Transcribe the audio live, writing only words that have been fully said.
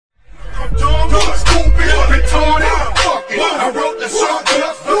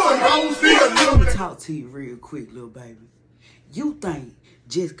to you real quick, little baby. You think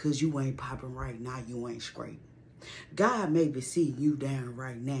just because you ain't popping right now, you ain't straight. God may be sitting you down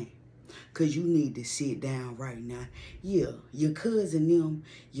right now because you need to sit down right now. Yeah, your cousin them,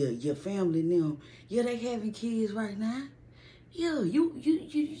 your family them, yeah, they having kids right now. Yeah,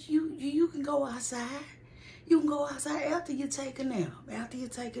 you can go outside. You can go outside after you take a nap. After you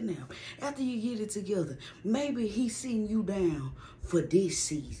take a nap. After you get it together. Maybe he's sitting you down for this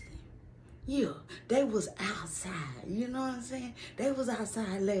season. Yeah, they was outside. You know what I'm saying? They was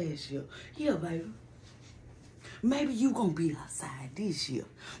outside last year. Yeah, baby. Maybe you gonna be outside this year.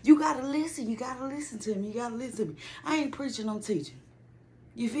 You gotta listen. You gotta listen to me. You gotta listen to me. I ain't preaching, I'm teaching.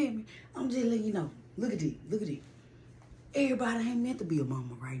 You feel me? I'm just letting you know. Look at it. Look at it. Everybody ain't meant to be a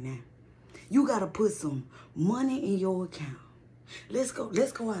mama right now. You gotta put some money in your account. Let's go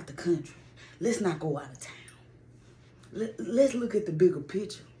out the country. Let's not go out of town. Let's look at the bigger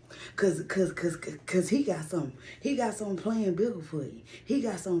picture. Cause he got something playing bigger for you. He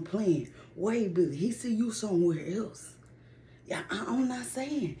got something playing way bigger. He see you somewhere else. Yeah, I'm not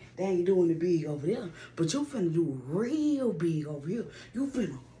saying they ain't doing the big over there, but you finna do real big over here. You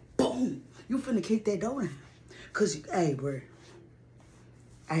finna boom. You finna kick that door down. Cause hey, bro.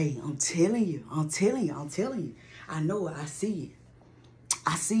 Hey, I'm telling you. I know it. I see it.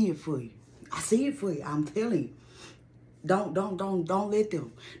 I see it for you. I'm telling you. Don't let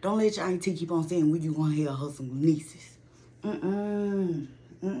them. Don't let your auntie keep on saying when you gonna have her some nieces.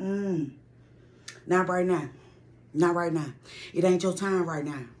 Not right now. Not right now. It ain't your time right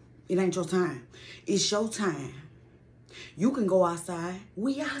now. It ain't your time. It's your time. You can go outside.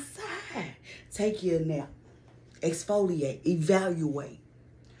 We outside. Take your nap. Exfoliate. Evaluate.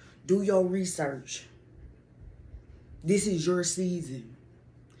 Do your research. This is your season.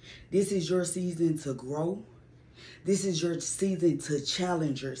 This is your season to grow. This is your season to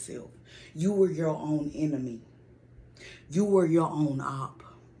challenge yourself. You were your own enemy. You were your own op.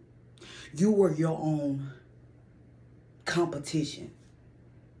 You were your own competition.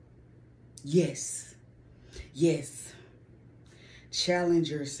 Yes. Yes. Challenge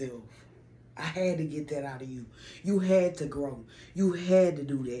yourself. I had to get that out of you. You had to grow. You had to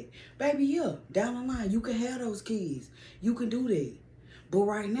do that. Baby, yeah, down the line, you can have those kids. You can do that. But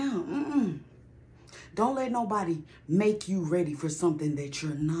right now, don't let nobody make you ready for something that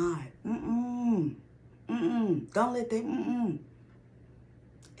you're not. Don't let them,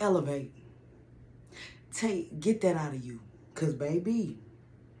 Elevate. Get that out of you. Because, baby,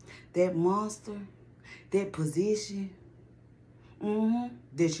 that monster, that position,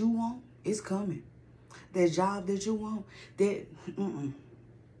 that you want, it's coming. That job that you want, that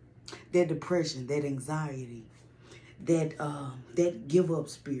depression, that anxiety, that give up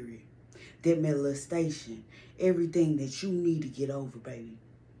spirit, that molestation, everything that you need to get over, baby.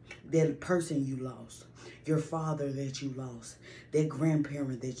 That person you lost, your father that you lost, that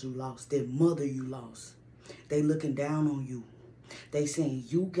grandparent that you lost, that mother you lost. They looking down on you. They saying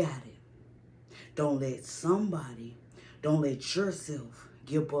you got it. Don't let yourself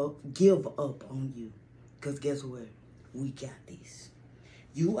give up on you. Because guess what? We got this.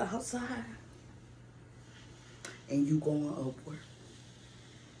 You outside and you going upward.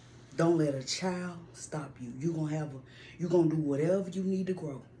 Don't let a child stop you. You gonna do whatever you need to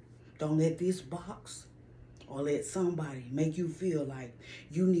grow. Don't let this box or let somebody make you feel like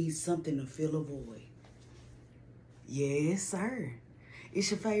you need something to fill a void. Yes, sir. It's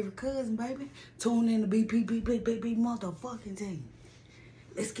your favorite cousin, baby. Tune in to BPP motherfucking team.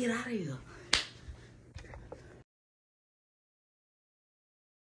 Let's get out of here.